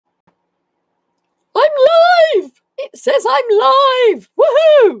It says I'm live.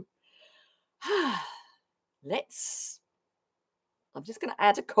 Woohoo! I'm just going to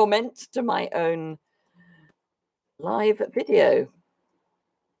add a comment to my own live video.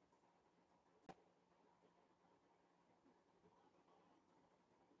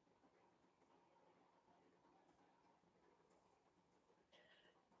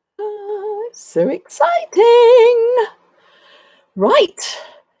 It's so exciting. Right.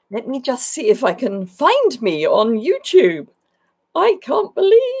 Let me just see if I can find me on YouTube. I can't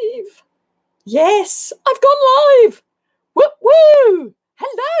believe. Yes, I've gone live. Woo woo.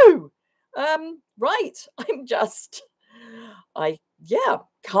 Hello. Right.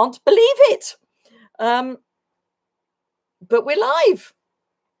 Can't believe it. But we're live.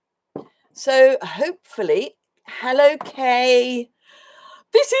 So hopefully, hello, Kay.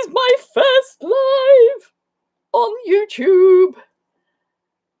 This is my first live on YouTube.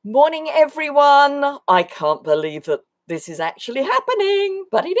 Morning, everyone. I can't believe that this is actually happening,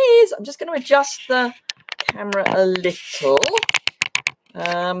 but it is. I'm just going to adjust the camera a little.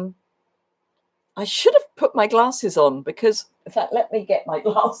 I should have put my glasses on because, in fact, let me get my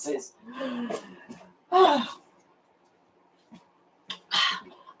glasses. I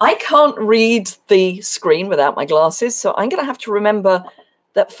can't read the screen without my glasses, so I'm going to have to remember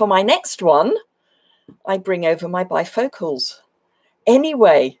that for my next one, I bring over my bifocals.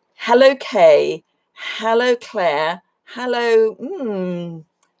 Anyway, hello, Kay. Hello, Claire. Hello.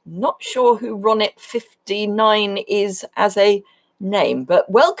 Not sure who Ronit59 is as a name, but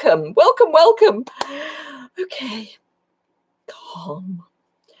welcome. Okay, calm.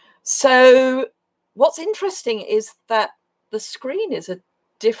 So what's interesting is that the screen is the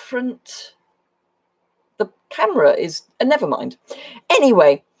camera is, never mind.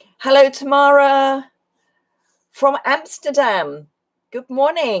 Anyway, hello, Tamara from Amsterdam. Good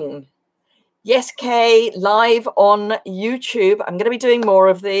morning. Yes, Kay, live on YouTube. I'm going to be doing more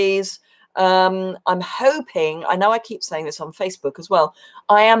of these. I'm hoping, I know I keep saying this on Facebook as well,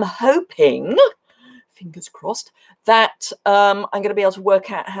 I am hoping, fingers crossed, that I'm going to be able to work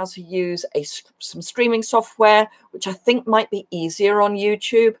out how to use some streaming software, which I think might be easier on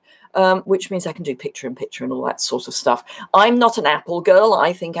YouTube, which means I can do picture-in-picture and all that sort of stuff. I'm not an Apple girl.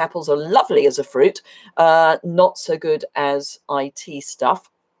 I think apples are lovely as a fruit, not so good as IT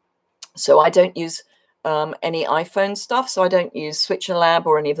stuff. So I don't use any iPhone stuff. So I don't use Switcher Lab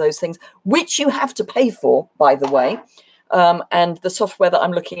or any of those things, which you have to pay for, by the way. And the software that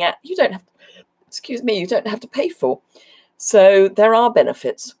I'm looking at, you don't have to pay for. So there are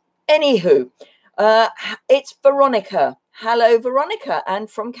benefits. Anywho, it's Veronica. Hello, Veronica, and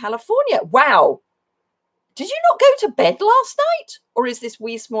from California. Wow. Did you not go to bed last night? Or is this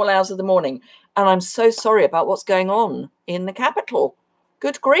wee small hours of the morning? And I'm so sorry about what's going on in the capital.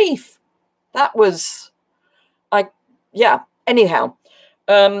 Good grief. That was, anyhow,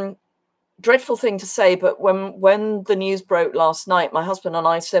 dreadful thing to say, but when the news broke last night, my husband and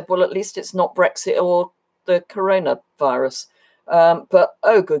I said, well, at least it's not Brexit or the coronavirus. But,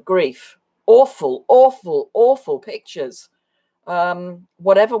 oh, good grief. Awful pictures.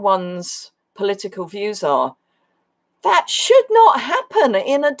 Whatever one's political views are, that should not happen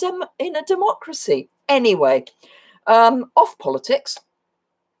in a democracy. Anyway, off politics.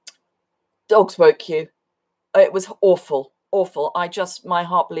 Dogs woke you. It was awful. My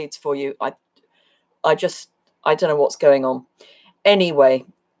heart bleeds for you. I don't know what's going on. Anyway,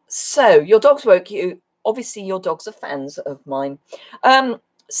 so your dogs woke you. Obviously, your dogs are fans of mine.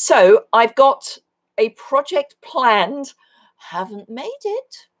 So I've got a project planned. Haven't made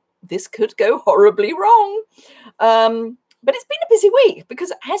it. This could go horribly wrong. But it's been a busy week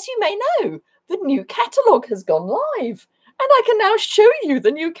because, as you may know, the new catalogue has gone live. And I can now show you the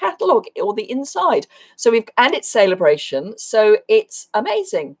new catalogue or the inside. And it's celebration. So it's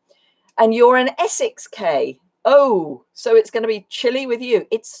amazing. And you're an Essex, Kay. Oh, so it's going to be chilly with you.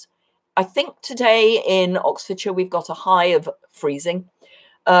 I think today in Oxfordshire, we've got a high of freezing,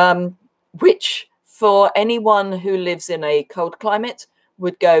 which for anyone who lives in a cold climate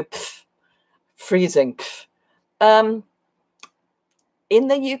would go, pff, freezing. Pff. In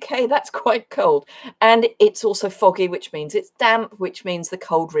the UK, that's quite cold. And it's also foggy, which means it's damp, which means the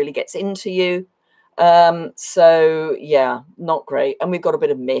cold really gets into you. So, yeah, not great. And we've got a bit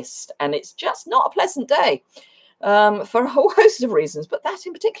of mist, and it's just not a pleasant day for a whole host of reasons, but that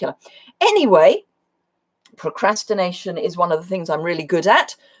in particular. Anyway, procrastination is one of the things I'm really good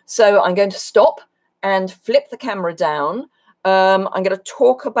at. So I'm going to stop and flip the camera down. I'm going to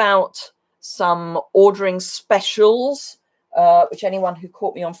talk about some ordering specials, which anyone who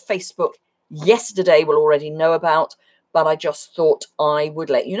caught me on Facebook yesterday will already know about, but I just thought I would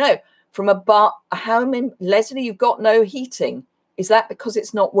let you know. from a bar. How many, Leslie, you've got no heating. Is that because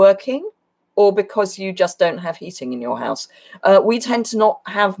it's not working or because you just don't have heating in your house? We tend to not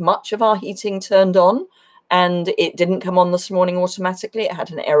have much of our heating turned on, and it didn't come on this morning automatically. It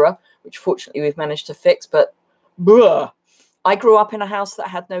had an error, which fortunately we've managed to fix. But bleh. I grew up in a house that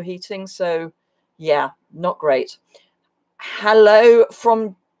had no heating, so yeah, not great. Hello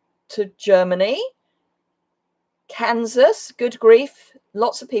to Germany. Kansas, good grief.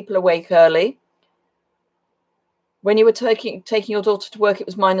 Lots of people awake early. When you were taking your daughter to work, it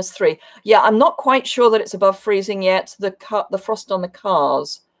was -3. Yeah, I'm not quite sure that it's above freezing yet. The frost on the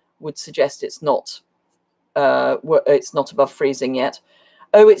cars would suggest it's not above freezing yet.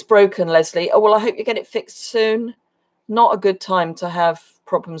 Oh, it's broken, Leslie. Oh, well, I hope you get it fixed soon. Not a good time to have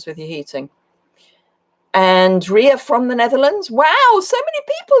problems with your heating. And Ria from the Netherlands. Wow, so many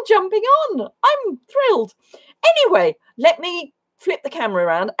people jumping on. I'm thrilled. Anyway, let me flip the camera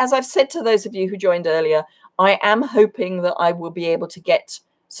around. As I've said to those of you who joined earlier, I am hoping that I will be able to get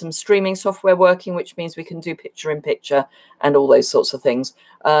some streaming software working, which means we can do picture-in-picture and all those sorts of things.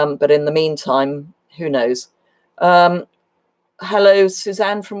 But in the meantime, who knows? Hello,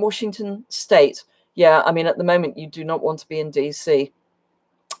 Suzanne from Washington State. Yeah, I mean, at the moment, you do not want to be in DC.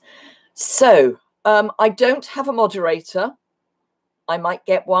 So I don't have a moderator. I might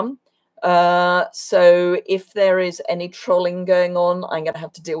get one. So if there is any trolling going on, I'm going to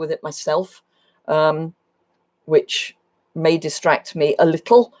have to deal with it myself, which may distract me a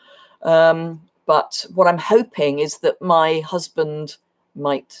little. But what I'm hoping is that my husband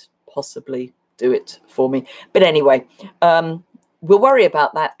might possibly do it for me. But anyway, we'll worry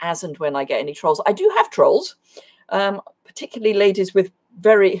about that as and when I get any trolls. I do have trolls, particularly ladies with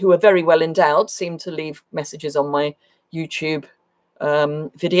who are very well endowed, seem to leave messages on my YouTube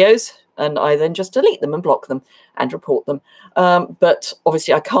videos, and I then just delete them and block them and report them. But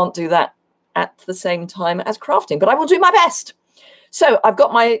obviously I can't do that at the same time as crafting, but I will do my best. So I've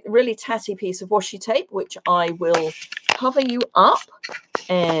got my really tatty piece of washi tape, which I will cover you up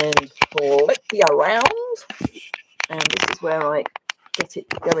and flip you around. And this is where I get it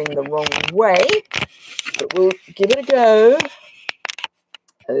going the wrong way, but we'll give it a go.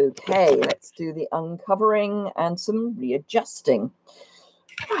 Okay, let's do the uncovering and some readjusting.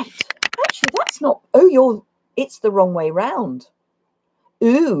 Right, actually that's not, oh, it's the wrong way round.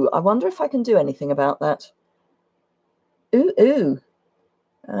 Ooh, I wonder if I can do anything about that. Ooh.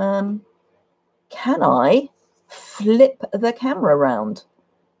 Can I flip the camera around?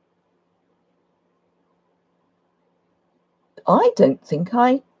 I don't think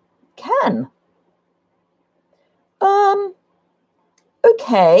I can.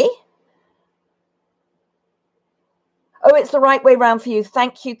 Okay. Oh, it's the right way round for you.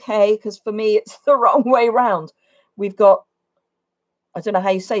 Thank you, Kay, because for me, it's the wrong way round. We've got, I don't know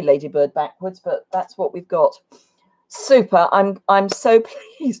how you say ladybird backwards, but that's what we've got. Super. I'm so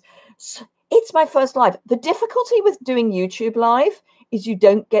pleased. It's my first live. The difficulty with doing YouTube live is you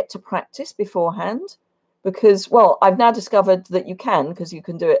don't get to practice beforehand because, well, I've now discovered that you can, because you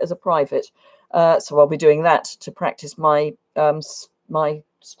can do it as a private. So I'll be doing that to practice my my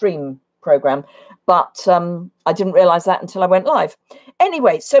stream program. But I didn't realize that until I went live.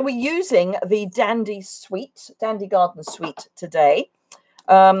 Anyway, so we're using the Dandy Garden Suite today.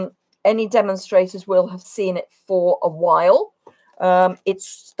 Any demonstrators will have seen it for a while. It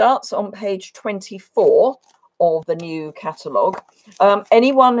starts on page 24 of the new catalogue.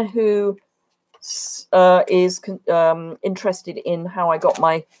 Anyone who is interested in how I got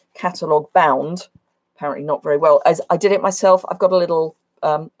my catalogue bound, apparently not very well, as I did it myself. I've got a little,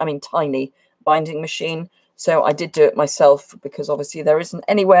 tiny binding machine. So I did do it myself because obviously there isn't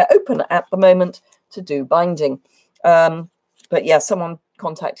anywhere open at the moment to do binding. But yeah, someone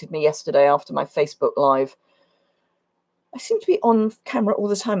contacted me yesterday after my Facebook Live. I seem to be on camera all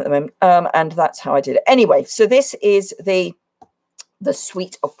the time at the moment, and that's how I did it. Anyway, so this is the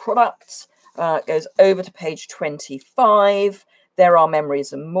suite of products. It goes over to page 25. There are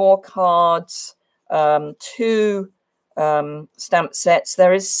memories and more cards, 2 stamp sets.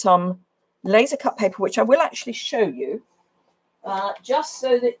 There is some laser cut paper, which I will actually show you, just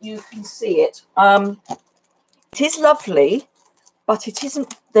so that you can see it. It is lovely, but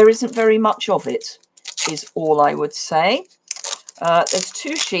there isn't very much of it, is all I would say. There's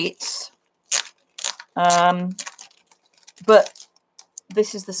 2 sheets, but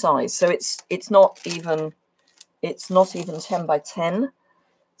this is the size, so it's not even 10 by 10.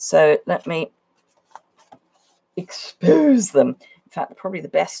 So let me expose them. In fact, probably the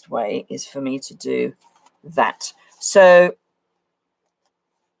best way is for me to do that. So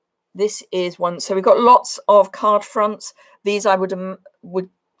this is one. So we've got lots of card fronts. These I would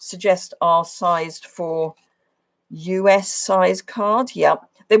suggest are sized for US size card. Yeah,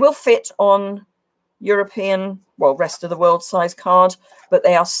 they will fit on European, well, rest of the world size card, but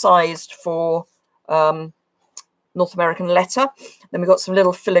they are sized for North American letter. Then we've got some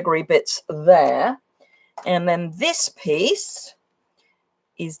little filigree bits there. And then this piece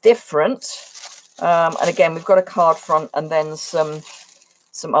is different. And again, we've got a card front and then some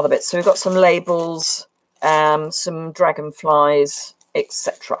other bits. So we've got some labels, some dragonflies,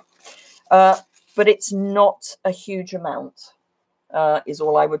 etc. But it's not a huge amount, is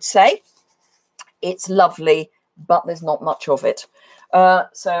all I would say. It's lovely, but there's not much of it.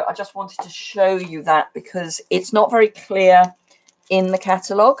 So I just wanted to show you that because it's not very clear in the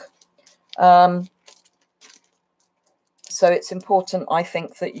catalogue. So it's important, I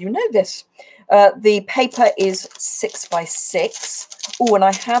think, that you know this. The paper is 6x6. Oh, and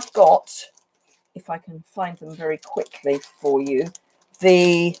I have got, if I can find them very quickly for you,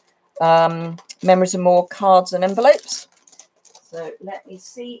 the Memories and More cards and envelopes. So let me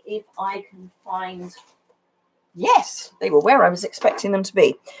see if I can find... Yes, they were where I was expecting them to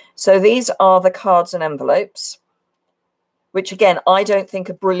be. So these are the cards and envelopes, which, again, I don't think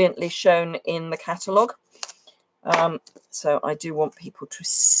are brilliantly shown in the catalogue. So I do want people to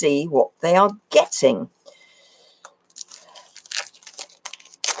see what they are getting.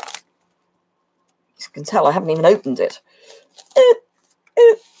 You can tell I haven't even opened it.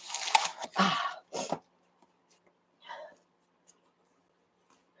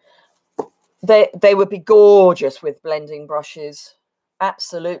 They would be gorgeous with blending brushes.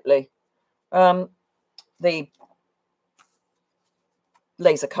 Absolutely. The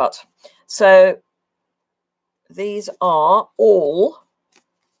laser cut. So these are all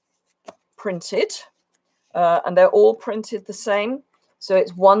printed, and they're all printed the same. So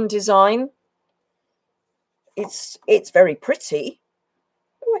it's one design. It's very pretty.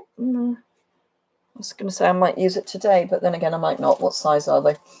 I was going to say I might use it today, but then again I might not. What size are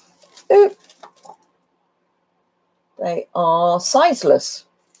they? Ooh. They are sizeless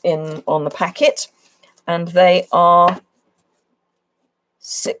on the packet, and they are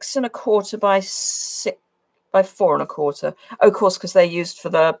 6 1/4 by 4 1/4. Oh, of course, because they're used for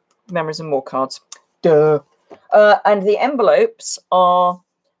the Memories and More cards. Duh. And the envelopes are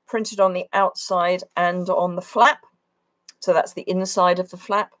printed on the outside and on the flap. So that's the inside of the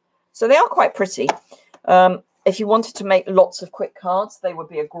flap. So they are quite pretty. If you wanted to make lots of quick cards, they would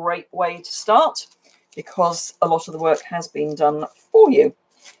be a great way to start because a lot of the work has been done for you.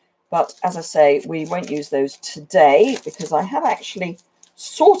 But as I say, we won't use those today because I have actually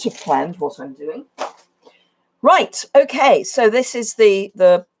sort of planned what I'm doing. Right, okay, so this is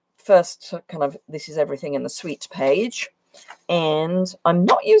the first kind of, this is everything in the suite page. And I'm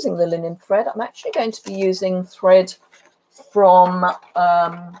not using the linen thread. I'm actually going to be using thread from,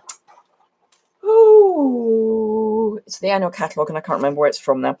 it's the annual catalogue and I can't remember where it's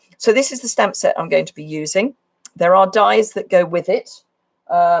from now. So this is the stamp set I'm going to be using. There are dies that go with it,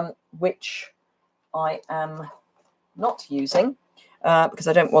 which I am not using because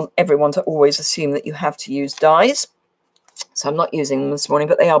I don't want everyone to always assume that you have to use dies. So I'm not using them this morning,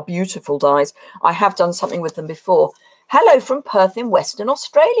 but they are beautiful dies. I have done something with them before. Hello from Perth in Western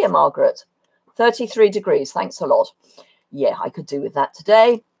Australia, Margaret. 33 degrees. Thanks a lot. Yeah, I could do with that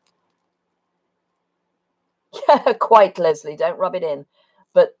today. Yeah, quite, Leslie. Don't rub it in.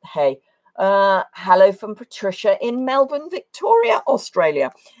 But hey, hello from Patricia in Melbourne, Victoria,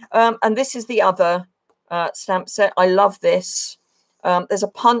 Australia. And this is the other stamp set. I love this. There's a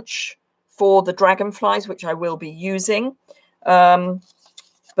punch for the dragonflies, which I will be using.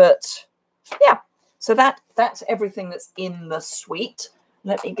 But yeah, so that's everything that's in the suite.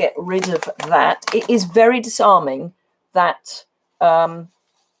 Let me get rid of that. It is very disarming that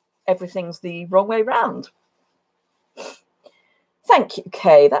everything's the wrong way round. Thank you,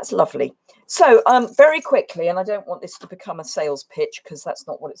 Kay. That's lovely. So very quickly, and I don't want this to become a sales pitch because that's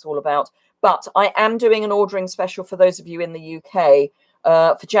not what it's all about, but I am doing an ordering special for those of you in the UK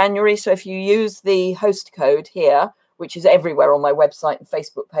for January. So if you use the host code here, which is everywhere on my website and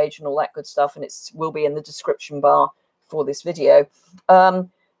Facebook page and all that good stuff, and it will be in the description bar for this video.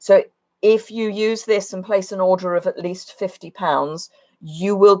 So if you use this and place an order of at least £50,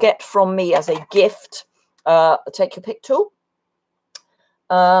 you will get from me as a gift a Take Your Pick tool.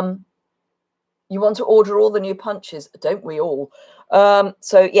 You want to order all the new punches, don't we all?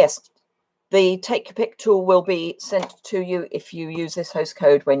 So yes, the Take Your Pick tool will be sent to you if you use this host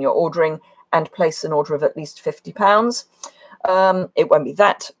code when you're ordering and place an order of at least £50. It won't be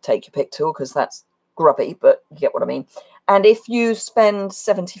that Take Your Pick tool because that's grubby, but you get what I mean. And if you spend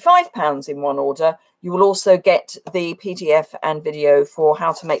 £75 in one order, You will also get the PDF and video for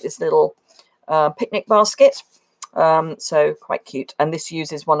how to make this little picnic basket. So quite cute. And this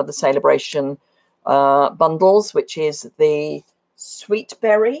uses one of the Celebration bundles, which is the sweet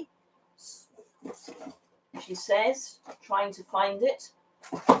berry. She says, trying to find it.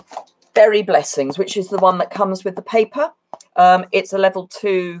 Berry Blessings, which is the one that comes with the paper. It's a level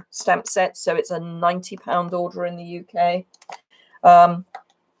 2 stamp set, so it's a £90 order in the UK.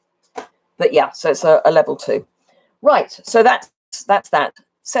 But yeah, so it's a level 2. Right, so that's that.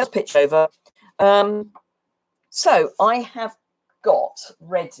 Sales pitch over. So I have got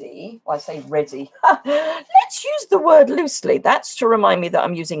ready, well, I say ready, let's use the word loosely. That's to remind me that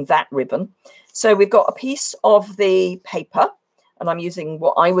I'm using that ribbon. So we've got a piece of the paper, and I'm using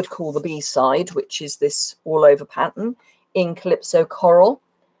what I would call the B side, which is this all over pattern in Calypso Coral.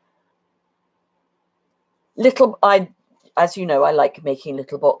 As you know, I like making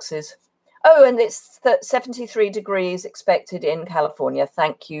little boxes. Oh, and it's 73 degrees expected in California.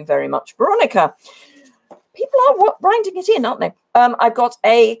 Thank you very much, Veronica. People are grinding it in, aren't they? I've got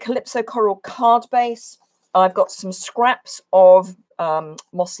a Calypso Coral card base. I've got some scraps of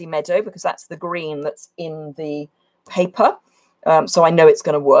Mossy Meadow, because that's the green that's in the paper. So I know it's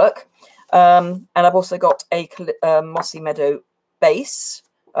going to work. And I've also got a Mossy Meadow base,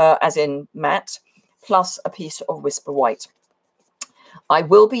 as in matte, plus a piece of Whisper White. I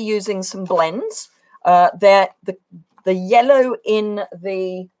will be using some blends. The yellow in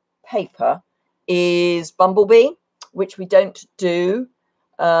the paper is Bumblebee, which we don't do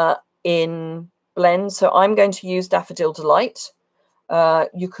in blends. So I'm going to use Daffodil Delight.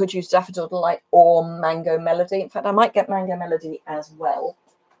 You could use Daffodil Delight or Mango Melody. In fact, I might get Mango Melody as well,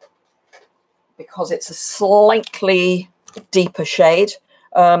 because it's a slightly deeper shade.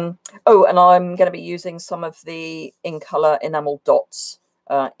 Oh, and I'm going to be using some of the In Colour Enamel Dots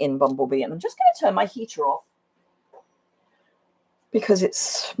in Bumblebee. And I'm just going to turn my heater off, because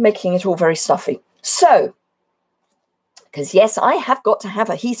it's making it all very stuffy. So, because yes, I have got to have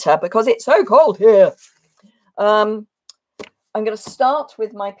a heater because it's so cold here. I'm going to start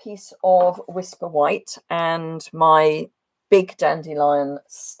with my piece of Whisper White and my big dandelion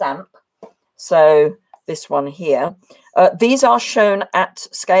stamp. So this one here. These are shown at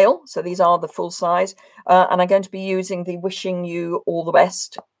scale, so these are the full size. And I'm going to be using the Wishing You All the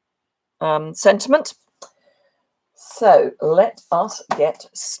Best sentiment. So let us get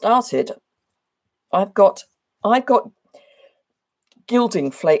started. I've got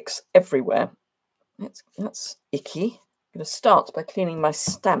gilding flakes everywhere. That's icky. I'm going to start by cleaning my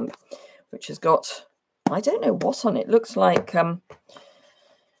stamp, which has got, I don't know what on it. Looks like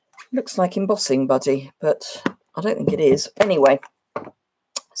embossing buddy, but I don't think it is. Anyway,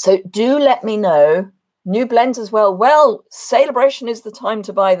 so do let me know. New blends as well. Well, Celebration is the time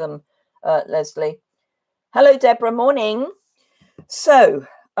to buy them, Leslie. Hello, Deborah. Morning. So,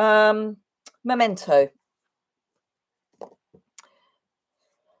 Memento.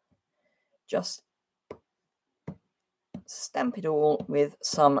 Just stamp it all with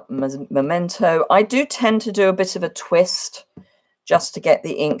some Memento. I do tend to do a bit of a twist just to get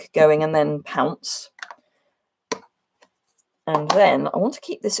the ink going and then pounce. And then I want to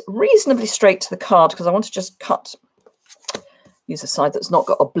keep this reasonably straight to the card, because I want to just use a side that's not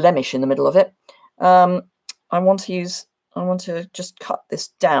got a blemish in the middle of it. I want to just cut this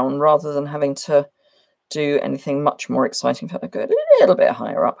down rather than having to do anything much more exciting. In fact, I'll go a little bit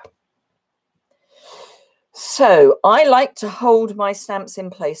higher up. So I like to hold my stamps in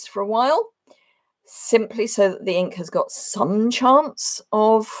place for a while, simply so that the ink has got some chance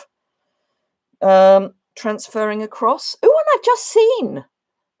of transferring across. Oh, and I've just seen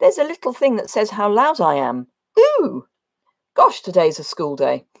there's a little thing that says how loud I am. Ooh, gosh, today's a school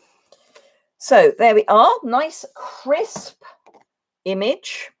day. So there we are, nice crisp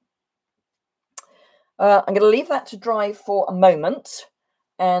image. I'm going to leave that to dry for a moment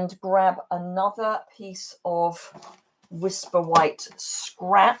and grab another piece of Whisper White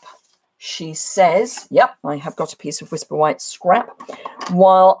scrap. She says, yep, I have got a piece of Whisper White scrap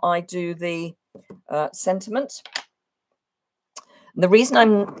while I do the sentiment. The reason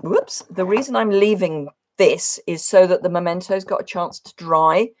I'm leaving this is so that the Memento's got a chance to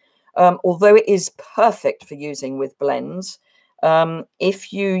dry. Although it is perfect for using with blends,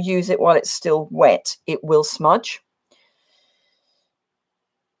 if you use it while it's still wet, it will smudge.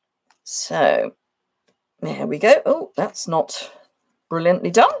 So there we go. Oh, that's not brilliantly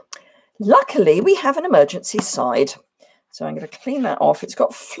done. Luckily, we have an emergency side. So I'm going to clean that off. It's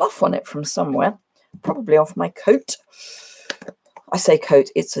got fluff on it from somewhere, probably off my coat. I say coat,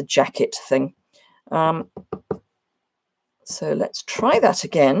 it's a jacket thing. So let's try that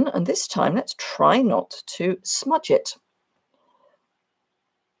again. And this time, let's try not to smudge it.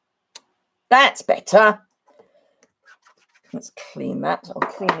 That's better. Let's clean that. I'll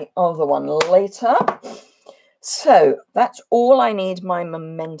clean the other one later. So that's all I need my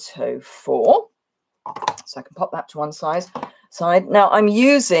memento for. So I can pop that to one side. Now I'm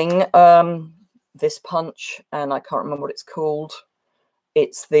using this punch, and I can't remember what it's called.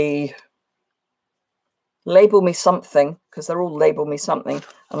 It's the Label Me Something, because they're all Label Me Something.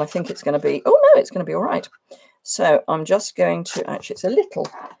 And I think it's going to be, oh no, it's going to be all right. So I'm just going to, actually it's a little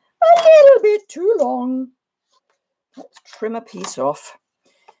bit too long. Let's trim a piece off,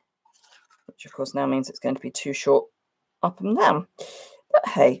 which of course now means it's going to be too short up and down. But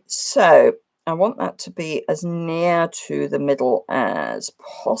hey, so I want that to be as near to the middle as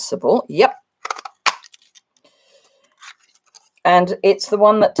possible. Yep. And it's the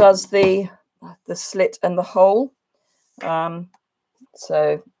one that does the slit and the hole.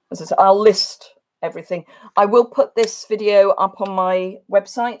 So as I said, I'll list everything. I will put this video up on my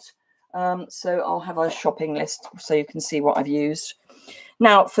website. So I'll have a shopping list so you can see what I've used.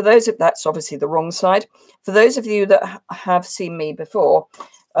 Now, for those of that's obviously the wrong side. For those of you that have seen me before,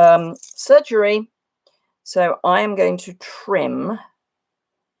 surgery. So I am going to trim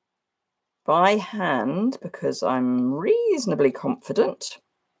by hand, because I'm reasonably confident,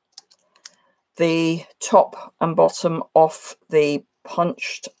 the top and bottom off the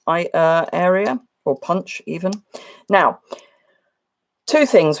punched area, or punch even. Now, two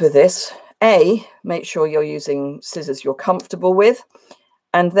things with this. A, make sure you're using scissors you're comfortable with.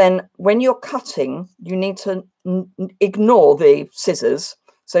 And then when you're cutting, you need to ignore the scissors.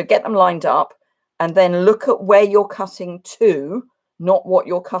 So get them lined up and then look at where you're cutting to, not what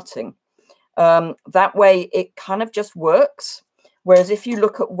you're cutting. That way it kind of just works. Whereas if you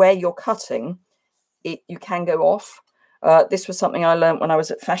look at where you're cutting, you can go off. This was something I learned when I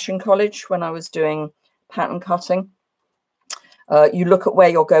was at fashion college, when I was doing pattern cutting. You look at where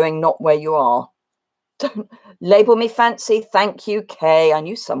you're going, not where you are. Don't label me fancy. Thank you, Kay. I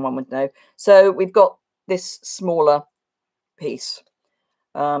knew someone would know. So we've got this smaller piece.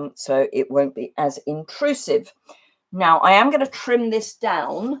 So it won't be as intrusive. Now, I am going to trim this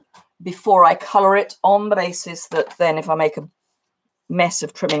down before I colour it, on the basis that then if I make a mess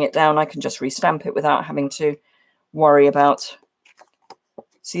of trimming it down, I can just restamp it without having to worry about.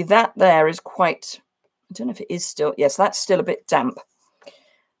 See, that there is quite, I don't know if it is still, yes, that's still a bit damp.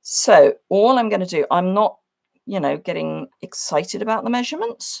 So all I'm going to do, I'm not, getting excited about the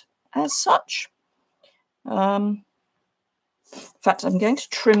measurements as such. In fact, I'm going to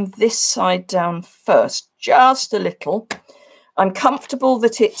trim this side down first, just a little. I'm comfortable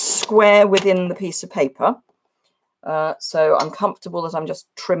that it's square within the piece of paper. So I'm comfortable that I'm just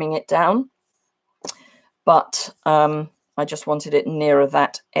trimming it down. But I just wanted it nearer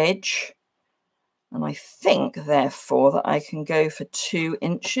that edge. And I think, therefore, that I can go for 2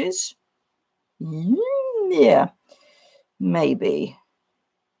 inches. Yeah, maybe.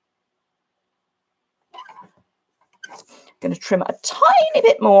 Going to trim a tiny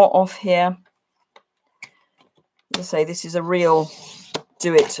bit more off here. As I say, this is a real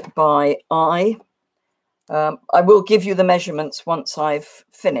do it by eye. I will give you the measurements once I've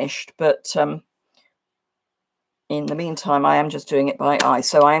finished, but in the meantime, I am just doing it by eye.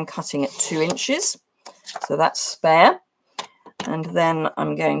 So I am cutting at 2 inches. So that's spare. And then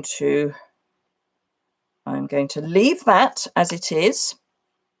I'm going to leave that as it is.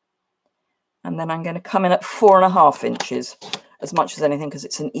 And then I'm going to come in at 4.5 inches, as much as anything, because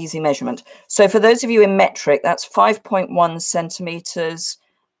it's an easy measurement. So for those of you in metric, that's 5.1 centimeters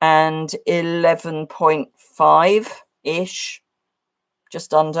and 11.5-ish,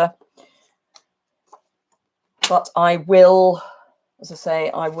 just under. But I will, as I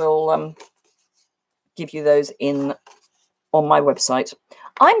say, I will give you those on my website.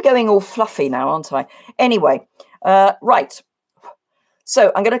 I'm going all fluffy now, aren't I? Anyway, right.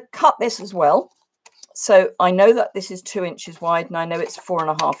 So I'm going to cut this as well. So I know that this is 2 inches wide and I know it's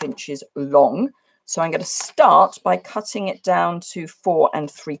 4.5 inches long. So I'm going to start by cutting it down to 4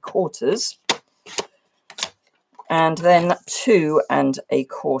 3/4 and then 2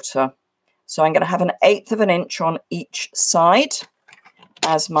 1/4. So I'm going to have 1/8 of an inch on each side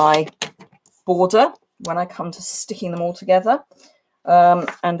as my border when I come to sticking them all together.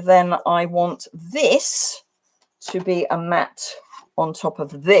 And then I want this to be a mat on top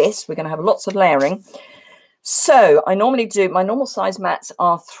of this. We're going to have lots of layering. So I normally do, my normal size mats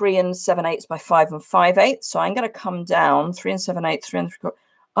are 3 7/8 by 5 5/8. So I'm going to come down 3 7/8, 3 3/4.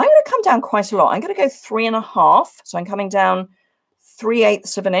 I'm going to come down quite a lot. I'm going to go 3.5. So I'm coming down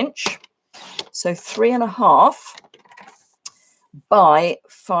 3/8 of an inch. So 3.5. by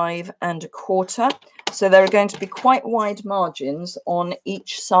 5 1/4. So there are going to be quite wide margins on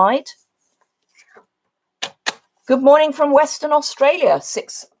each side. Good morning from Western Australia,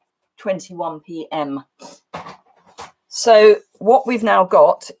 6:21 p.m. So what we've now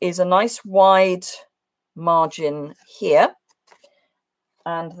got is a nice wide margin here,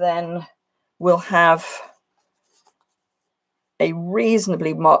 and then we'll have a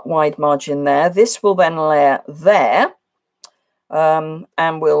reasonably wide margin there. This will then layer there,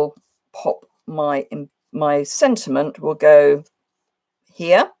 and we'll pop my sentiment will go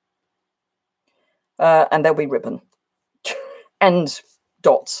here, and there'll be ribbon and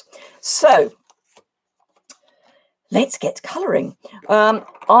dots. So let's get colouring.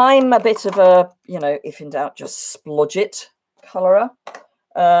 I'm a bit of a, if in doubt, just splodge it colourer.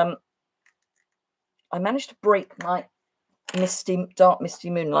 I managed to break my dark misty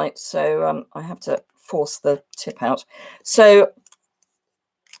moonlight, so I have to force the tip out. So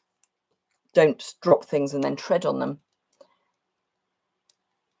don't drop things and then tread on them.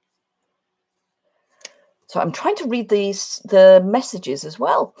 So I'm trying to read the messages as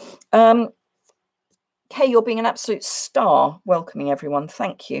well. Kay, you're being an absolute star, welcoming everyone.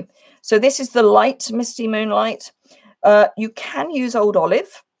 Thank you. So this is the light misty moonlight. You can use Old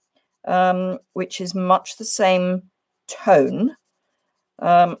Olive, which is much the same tone,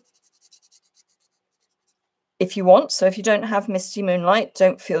 if you want. So if you don't have misty moonlight,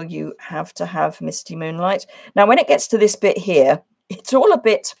 don't feel you have to have misty moonlight. Now, when it gets to this bit here, it's all a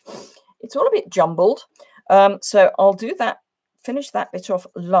bit jumbled. So I'll do that. Finish that bit off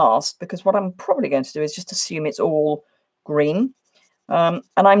last, because what I'm probably going to do is just assume it's all green. And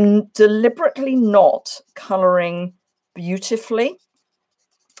I'm deliberately not colouring beautifully.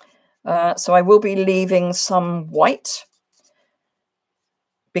 So I will be leaving some white,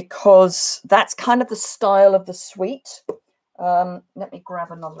 because that's kind of the style of the suite. Let me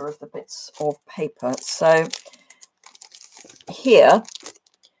grab another of the bits of paper. So here,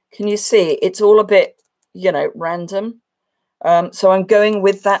 can you see it's all a bit, random? So I'm going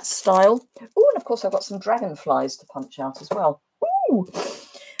with that style. Oh, and of course I've got some dragonflies to punch out as well. Ooh.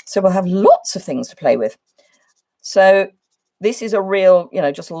 So we'll have lots of things to play with. So this is a real,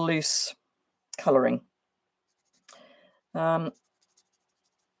 just loose colouring. And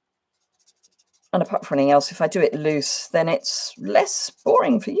apart from anything else, if I do it loose, then it's less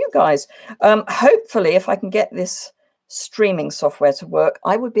boring for you guys. Hopefully, if I can get this streaming software to work,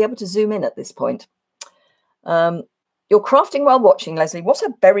 I would be able to zoom in at this point. You're crafting while watching, Leslie. What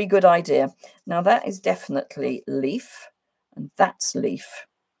a very good idea. Now, that is definitely leaf, and that's leaf.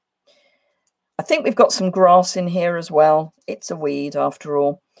 I think we've got some grass in here as well. It's a weed after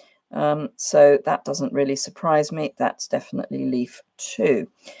all. So that doesn't really surprise me. That's definitely leaf too.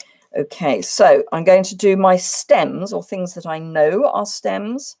 Okay, so I'm going to do my stems, or things that I know are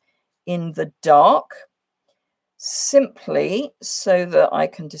stems, in the dark, simply so that I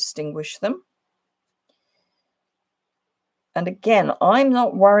can distinguish them. And again, I'm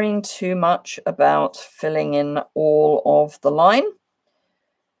not worrying too much about filling in all of the line.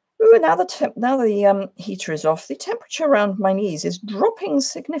 Ooh, now the heater is off. The temperature around my knees is dropping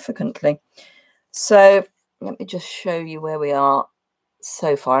significantly. So let me just show you where we are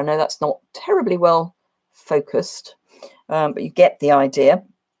so far. I know that's not terribly well focused, but you get the idea.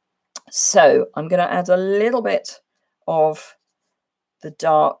 So I'm going to add a little bit of the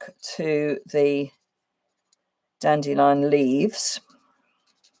dark to the dandelion leaves.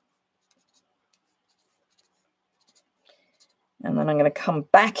 And then I'm going to come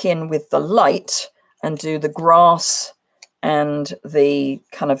back in with the light and do the grass and the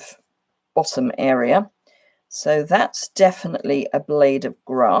kind of bottom area. So that's definitely a blade of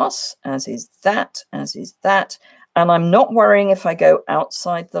grass, as is that, as is that. And I'm not worrying if I go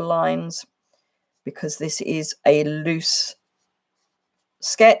outside the lines, because this is a loose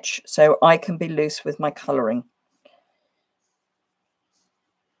sketch, so I can be loose with my colouring.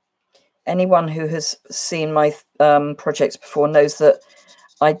 Anyone who has seen my projects before knows that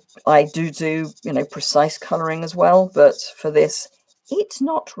I do precise colouring as well, but for this it's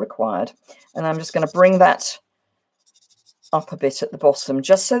not required. And I'm just going to bring that up a bit at the bottom,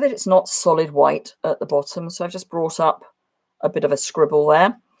 just so that it's not solid white at the bottom. So I've just brought up a bit of a scribble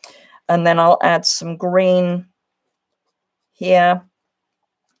there, and then I'll add some green here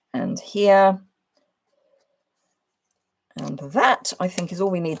and here. And that, I think, is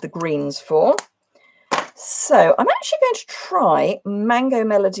all we need the greens for. So I'm actually going to try Mango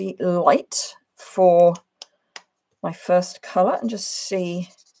Melody Light for my first colour and just see.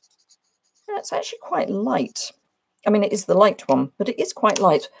 Yeah, it's actually quite light. I mean, it is the light one, but it is quite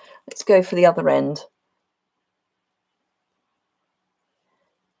light. Let's go for the other end.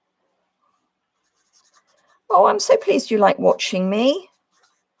 Oh, I'm so pleased you like watching me.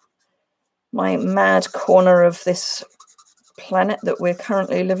 My mad corner of this planet that we're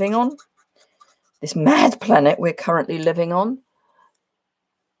currently living on. This mad planet we're currently living on.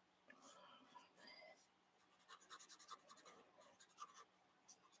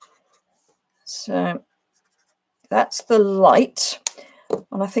 So that's the light.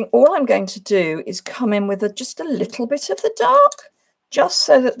 And I think all I'm going to do is come in with just a little bit of the dark, just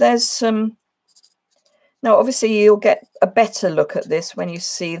so that there's some... Now, obviously, you'll get a better look at this when you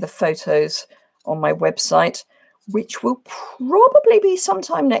see the photos on my website, which will probably be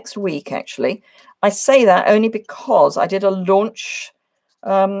sometime next week, actually. I say that only because I did a launch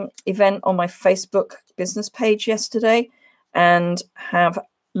event on my Facebook business page yesterday and have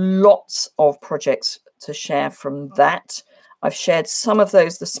lots of projects to share from that. I've shared some of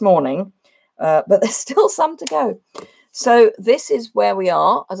those this morning, but there's still some to go. So this is where we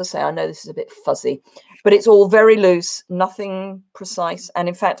are. As I say, I know this is a bit fuzzy, but it's all very loose, nothing precise. And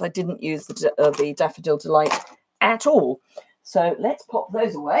in fact, I didn't use the Daffodil Delight at all. So let's pop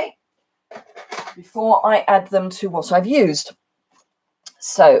those away before I add them to what I've used.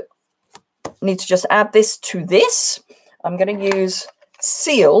 So need to just add this to this. I'm going to use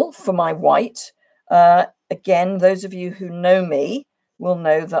Seal for my white. Again, those of you who know me will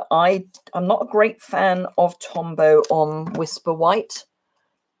know that I'm not a great fan of Tombow on Whisper White.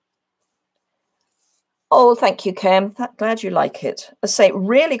 Oh, thank you, Cam. Glad you like it. I say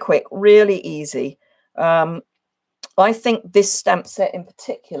really quick, really easy. I think this stamp set in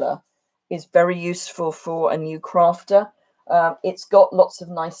particular is very useful for a new crafter. It's got lots of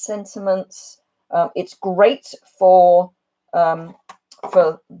nice sentiments. It's great for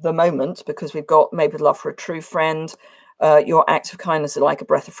the moment because we've got Made with Love for a True Friend. Your acts of kindness are like a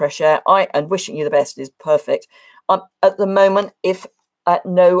breath of fresh air. And wishing you the best is perfect. At the moment, if at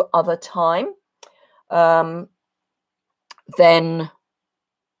no other time, then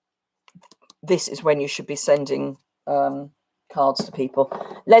this is when you should be sending cards to people.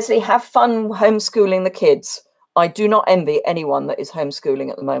 Leslie, have fun homeschooling the kids. I do not envy anyone that is homeschooling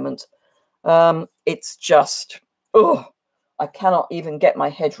at the moment. It's just, I cannot even get my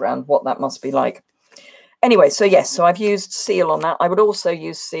head around what that must be like. Anyway, so yes, so I've used Seal on that. I would also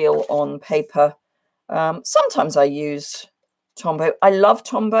use Seal on paper. Sometimes I use Tombow. I love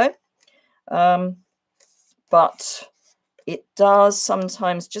Tombow, but it does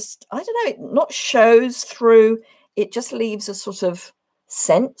sometimes just, I don't know, it not shows through. It just leaves a sort of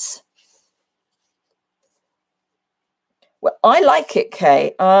sense. Well, I like it,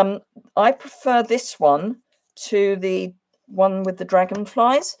 Kay. I prefer this one to the one with the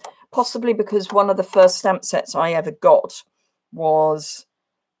dragonflies, possibly because one of the first stamp sets I ever got was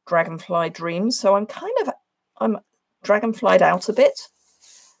Dragonfly Dreams. So I'm dragonflied out a bit.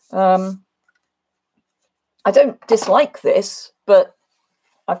 I don't dislike this, but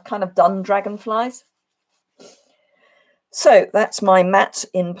I've kind of done dragonflies. So that's my mat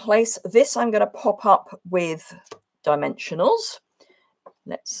in place. This I'm going to pop up with dimensionals.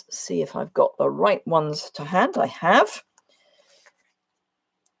 Let's see if I've got the right ones to hand. I have.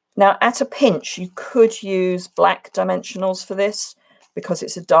 Now, at a pinch, you could use black dimensionals for this because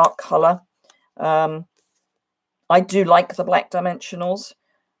it's a dark color. I do like the black dimensionals.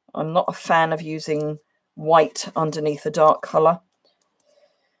 I'm not a fan of using white underneath a dark color.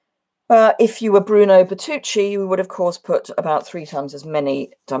 If you were Bruno Bertucci, you would, of course, put about 3 times as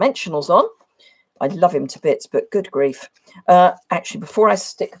many dimensionals on. I love him to bits, but good grief. Actually, before I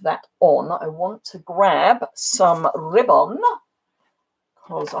stick that on, I want to grab some ribbon,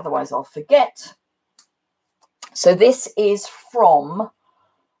 because otherwise I'll forget. So this is from,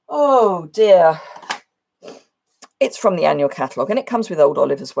 oh dear, it's from the annual catalogue, and it comes with Old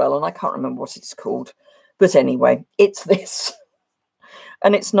Olive as well, and I can't remember what it's called. But anyway, it's this.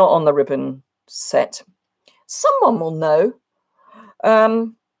 And it's not on the ribbon set. Someone will know.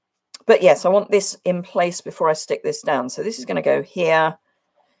 But yes, I want this in place before I stick this down. So this is going to go here.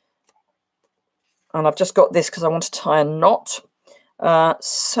 And I've just got this because I want to tie a knot.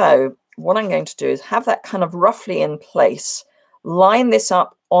 So what I'm going to do is have that kind of roughly in place, line this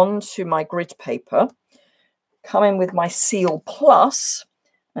up onto my grid paper, come in with my Seal Plus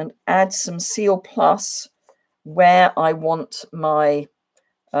and add some Seal Plus where I want my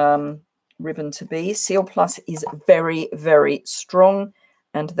ribbon to be. Seal Plus is very, very strong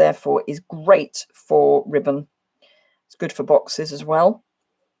and therefore is great for ribbon. It's good for boxes as well.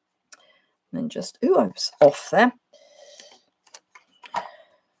 And then just, ooh, I was off there.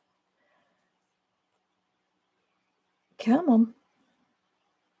 Come on.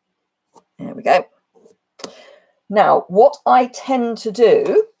 There we go. Now, what I tend to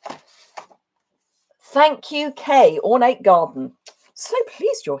do, Thank you, Kay, Ornate Garden. So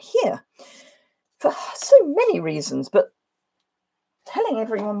pleased you're here for so many reasons, but telling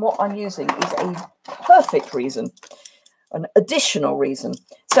everyone what I'm using is a perfect reason, an additional reason.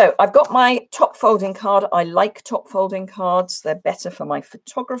 So I've got my top folding card. I like top folding cards. They're better for my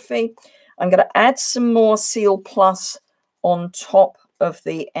photography. I'm going to add some more Seal Plus on top of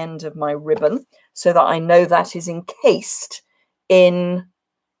the end of my ribbon so that I know that is encased in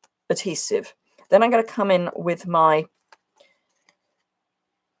adhesive. Then I'm going to come in with my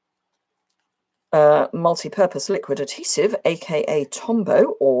multi-purpose liquid adhesive, aka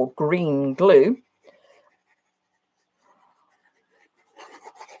Tombow or green glue,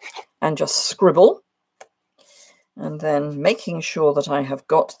 and just scribble, and then making sure that I have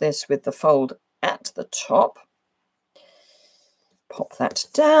got this with the fold at the top. Pop that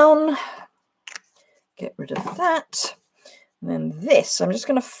down, get rid of that, and then this I'm just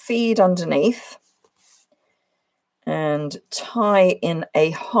going to feed underneath and tie in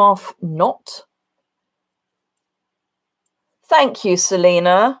a half knot. Thank you,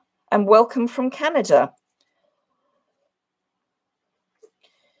 Selena, and welcome from Canada.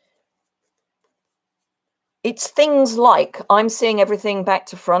 It's things like I'm seeing everything back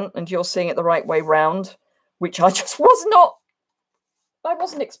to front and you're seeing it the right way round, which I just I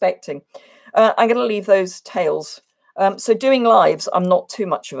wasn't expecting. I'm going to leave those tails. So doing lives, I'm not too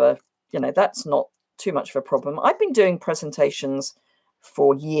much of a, that's not too much of a problem. I've been doing presentations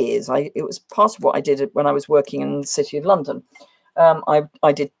for years. It was part of what I did when I was working in the City of London.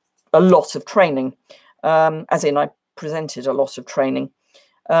 I did a lot of training, as in I presented a lot of training.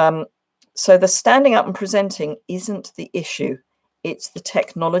 So the standing up and presenting isn't the issue. It's the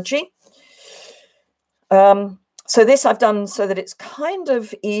technology. So this I've done so that it's kind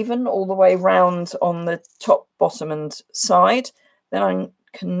of even all the way round on the top, bottom and side. Then I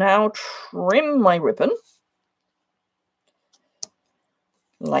can now trim my ribbon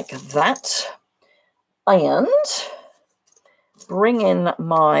like that and bring in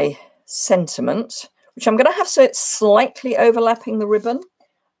my sentiment, which I'm going to have so it's slightly overlapping the ribbon.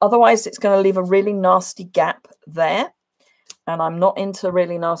 Otherwise, it's going to leave a really nasty gap there. And I'm not into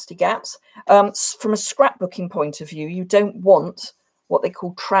really nasty gaps. From a scrapbooking point of view, you don't want what they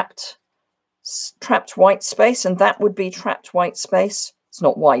call trapped white space. And that would be trapped white space. It's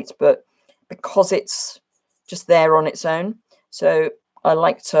not white, but because it's just there on its own. So I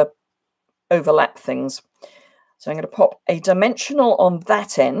like to overlap things. So I'm going to pop a dimensional on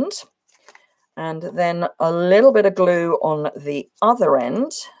that end. And then a little bit of glue on the other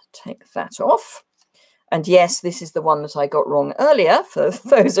end. Take that off. And yes, this is the one that I got wrong earlier, for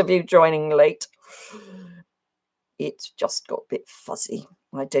those of you joining late. It's just got a bit fuzzy.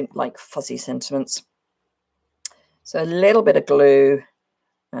 I don't like fuzzy sentiments. So a little bit of glue.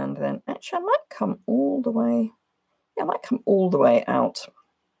 And then actually I might come all the way. Yeah, I might come all the way out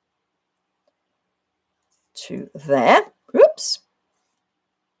to there. Oops.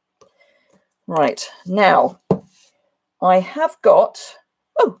 Right, now I have got,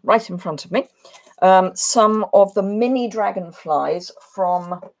 right in front of me, some of the mini dragonflies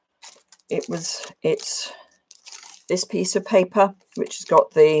from, it's this piece of paper, which has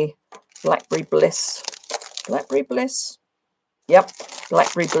got the Blackberry Bliss, yep,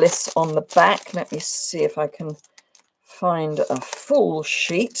 Blackberry Bliss on the back. Let me see if I can find a full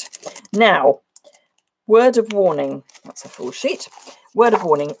sheet. Now, word of warning, that's a full sheet. Word of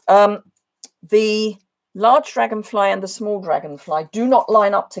warning, the large dragonfly and the small dragonfly do not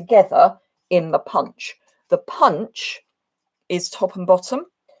line up together in the punch. The punch is top and bottom.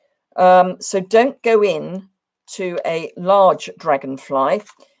 So don't go in to a large dragonfly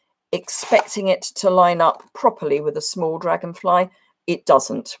expecting it to line up properly with a small dragonfly. It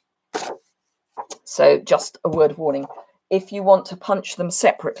doesn't. So just a word of warning. If you want to punch them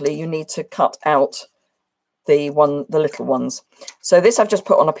separately, you need to cut out the little ones. So this I've just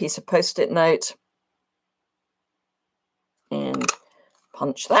put on a piece of Post-it note and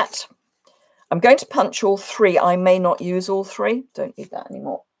punch that. I'm going to punch all three. I may not use all three. Don't need that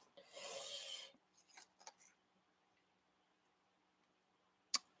anymore.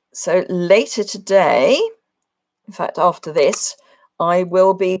 So later today, in fact, after this, I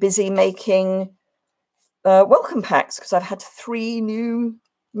will be busy making welcome packs because I've had 3 new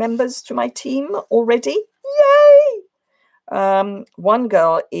members to my team already. Yay! One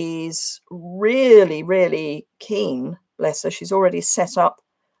girl is really, really keen. Bless her. She's already set up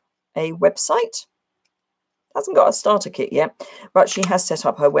a website. Hasn't got a starter kit yet, but she has set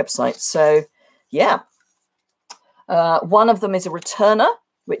up her website. So yeah, one of them is a returner,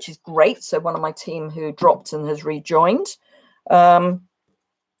 which is great. So one of my team who dropped and has rejoined.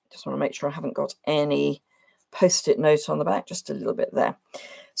 Just want to make sure I haven't got any post-it note on the back, just a little bit there.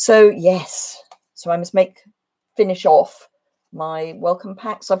 So yes, so I must finish off my welcome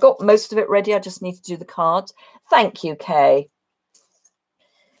pack. So I've got most of it ready. I just need to do the cards. Thank you, Kay.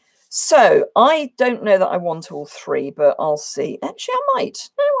 So I don't know that I want all three, but I'll see. Actually, I might.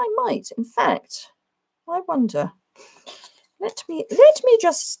 No, I might. In fact, I wonder. Let me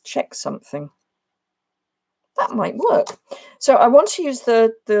just check something. That might work. So I want to use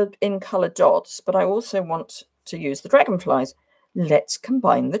the in color dots, but I also want to use the dragonflies. Let's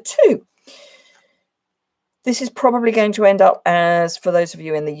combine the two. This is probably going to end up as, for those of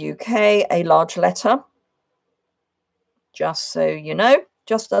you in the UK, a large letter. Just so you know,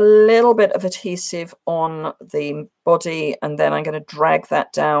 just a little bit of adhesive on the body, and then I'm going to drag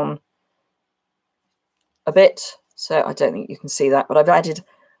that down a bit. So I don't think you can see that, but I've added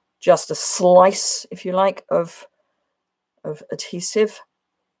just a slice, if you like, of adhesive.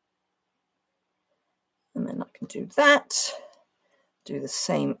 And then I can do that. Do the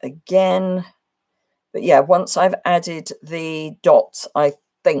same again. But yeah, once I've added the dots, I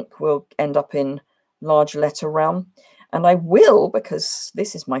think we'll end up in large letter realm. And I will, because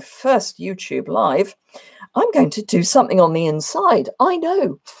this is my first YouTube live, I'm going to do something on the inside. I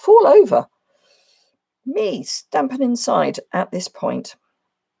know, fall over. Me stamping inside at this point.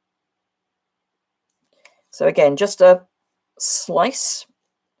 So again, just a slice,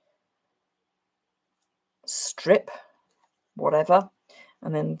 strip, whatever.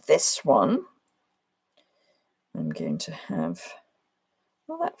 And then this one, I'm going to have,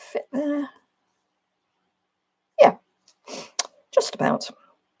 will that fit there? Yeah, just about.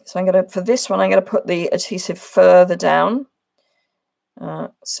 So I'm going to, for this one, I'm going to put the adhesive further down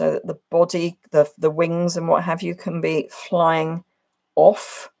so that the body, the wings and what have you can be flying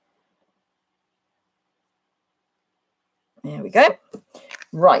off. There we go.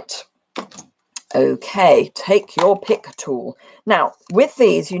 Right. Okay, take your pick tool. Now, with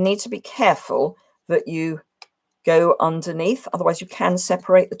these, you need to be careful that you go underneath, otherwise you can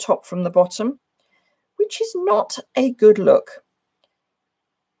separate the top from the bottom, which is not a good look.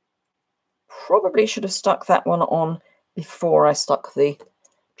 Probably should have stuck that one on before I stuck the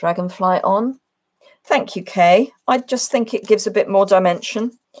dragonfly on. Thank you, Kay. I just think it gives a bit more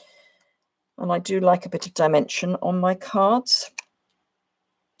dimension. And I do like a bit of dimension on my cards.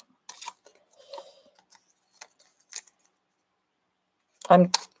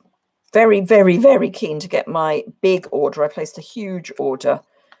 I'm very, very, very keen to get my big order. I placed a huge order.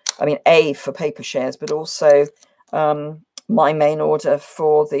 I mean, A, for paper shares, but also my main order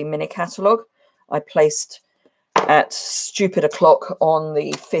for the mini catalogue. I placed at stupid o'clock on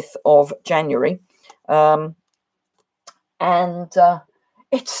the 5th of January.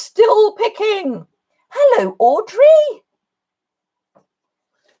 It's still picking. Hello, Audrey.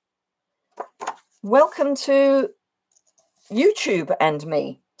 Welcome to YouTube and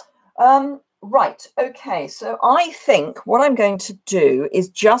me. Right, okay, so I think what I'm going to do is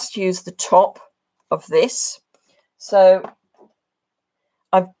just use the top of this. So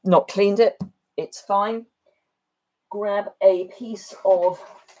I've not cleaned it, it's fine. Grab a piece of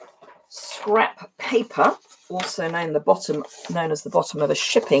scrap paper, also known as the bottom of a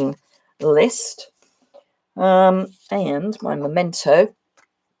shipping list, and my memento,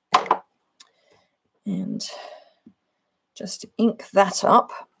 and just ink that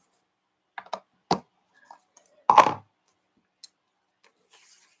up.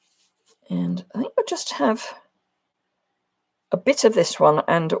 And I think we'll just have a bit of this one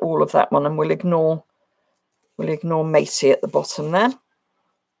and all of that one, and we'll ignore matey at the bottom there.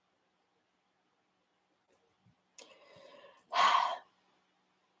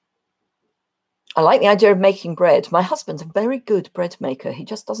 I like the idea of making bread. My husband's a very good bread maker. He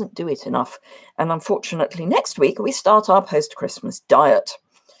just doesn't do it enough. And unfortunately, next week we start our post-Christmas diet.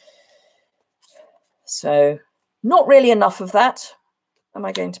 So not really enough of that. Am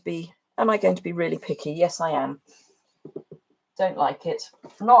I going to be really picky? Yes, I am. Don't like it.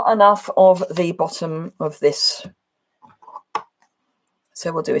 Not enough of the bottom of this.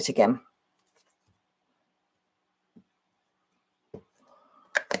 So we'll do it again.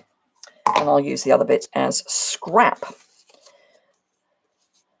 And I'll use the other bit as scrap.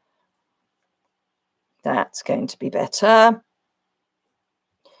 That's going to be better.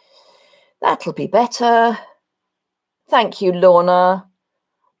 That'll be better. Thank you, Lorna.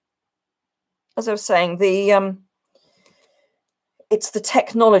 As I was saying, it's the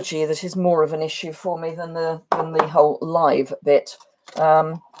technology that is more of an issue for me than the whole live bit,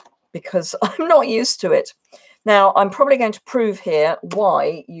 because I'm not used to it. Now, I'm probably going to prove here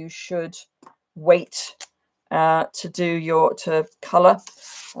why you should wait to colour,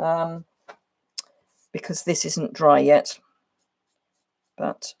 because this isn't dry yet.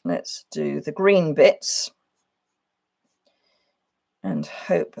 But let's do the green bits and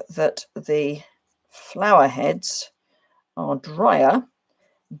hope that the flower heads are drier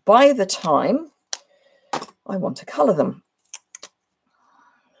by the time I want to colour them.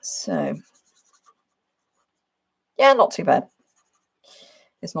 So, yeah, not too bad.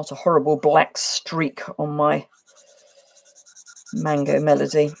 It's not a horrible black streak on my Mango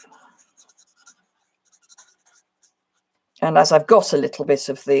Melody. And as I've got a little bit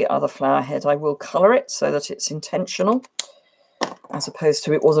of the other flower head, I will colour it so that it's intentional, as opposed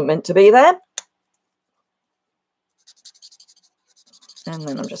to it wasn't meant to be there. And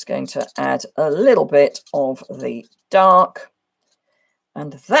then I'm just going to add a little bit of the dark.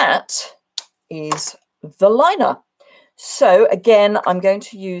 And that is the liner. So again, I'm going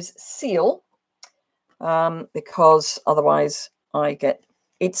to use Seal because otherwise I get,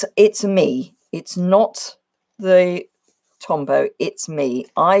 it's me. It's not the Tombow, it's me.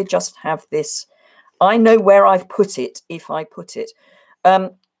 I just have this, I know where I've put it if I put it.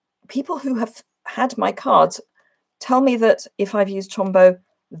 People who have had my cards tell me that if I've used Tombow,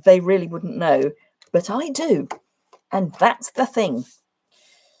 they really wouldn't know, but I do. And that's the thing.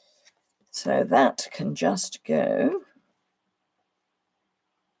 So that can just go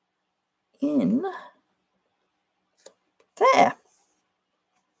in there.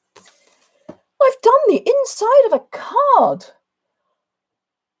 I've done the inside of a card.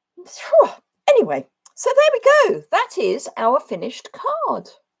 Anyway, so there we go. That is our finished card.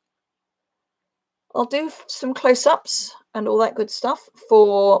 I'll do some close-ups and all that good stuff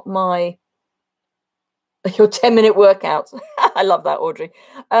for your 10-minute workout. I love that, Audrey.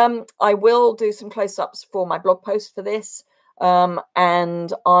 I will do some close-ups for my blog post for this,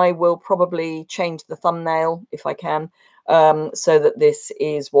 and I will probably change the thumbnail if I can, so that this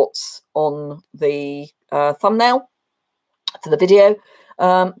is what's on the thumbnail for the video.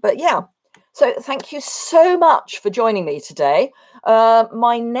 But yeah, so thank you so much for joining me today.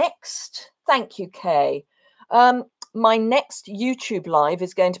 Thank you, Kay. My next YouTube live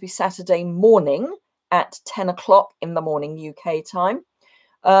is going to be Saturday morning at 10 o'clock in the morning UK time.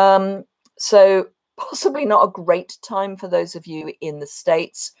 So possibly not a great time for those of you in the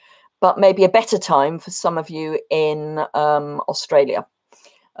States, but maybe a better time for some of you in Australia.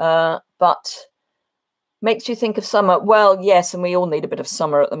 But makes you think of summer. Well, yes, and we all need a bit of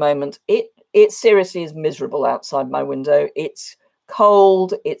summer at the moment. It seriously is miserable outside my window. It's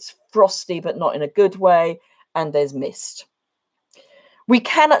cold, it's frosty, but not in a good way, and there's mist. We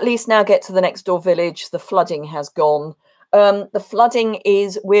can at least now get to the next door village. The flooding has gone. The flooding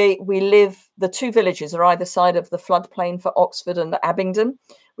is, we live, the two villages are either side of the floodplain for Oxford and Abingdon,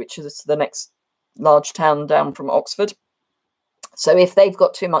 which is the next large town down from Oxford. So if they've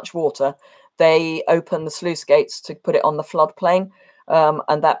got too much water, they open the sluice gates to put it on the floodplain.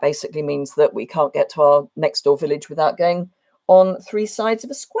 And that basically means that we can't get to our next door village without going on three sides of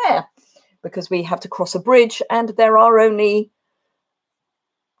a square, because we have to cross a bridge, and there are only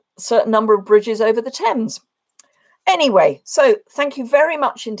a certain number of bridges over the Thames. Anyway, so thank you very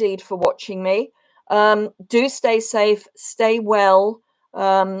much indeed for watching me. Do stay safe, stay well.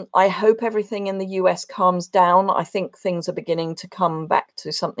 I hope everything in the US calms down. I think things are beginning to come back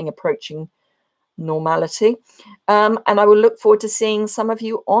to something approaching normality. And I will look forward to seeing some of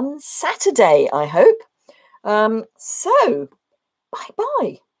you on Saturday, I hope. So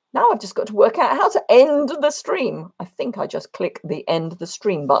bye-bye. Now I've just got to work out how to end the stream. I think I just click the end the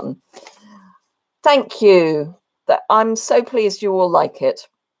stream button. Thank you. I'm so pleased you all like it.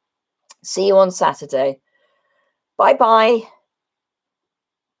 See you on Saturday. Bye-bye.